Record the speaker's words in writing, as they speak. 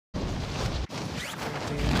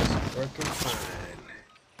working fine.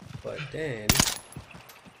 But then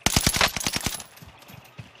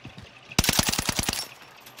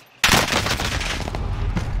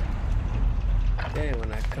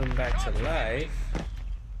when I come back to life,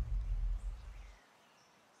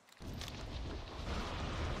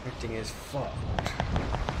 everything is fucked.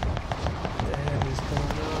 What the hell is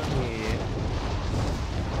going on here?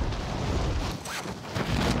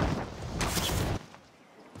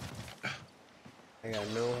 I got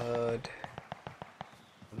no HUD.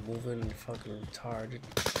 I'm moving fucking retarded.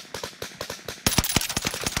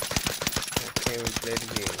 I can't even play the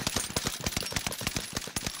game.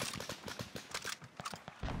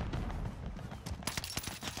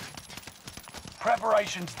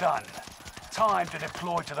 Preparation's done. Time to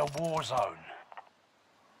deploy to the war zone.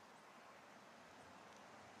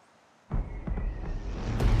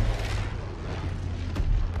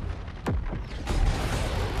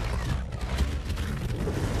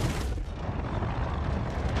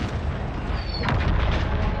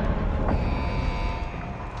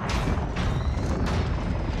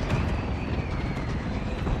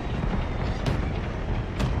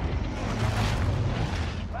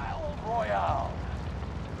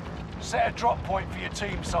 Set a drop point for your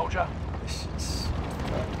team, soldier. This shit's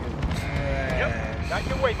fucking trash. Yep, got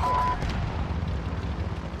your wait for it.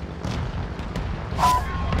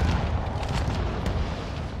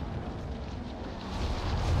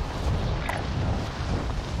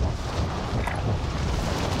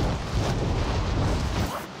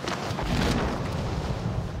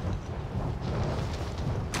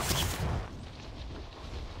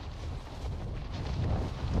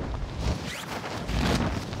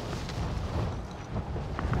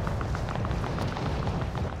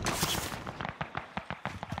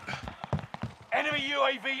 Enemy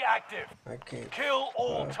UAV active. I can't. Kill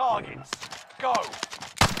all targets. Go.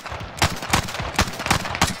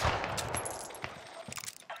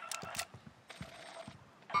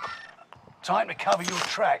 Time to cover your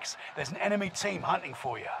tracks. There's an enemy team hunting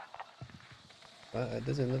for you. Well, it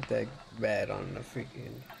doesn't look that bad on the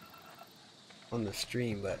freaking the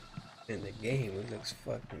stream, but in the game it looks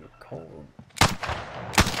fucking cold.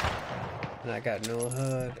 And I got no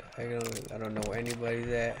HUD. I don't know where anybody's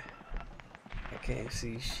at. I can't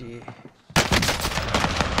see shit.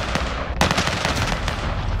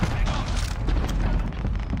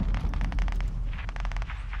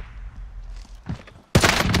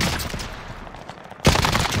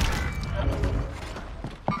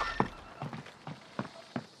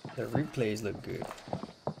 The replays look good,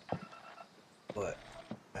 but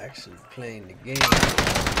actually playing the game.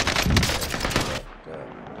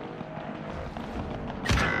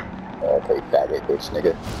 Okay, faggot bitch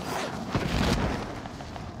nigga.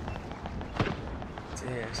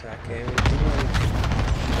 Yeah, so I can't even do anything.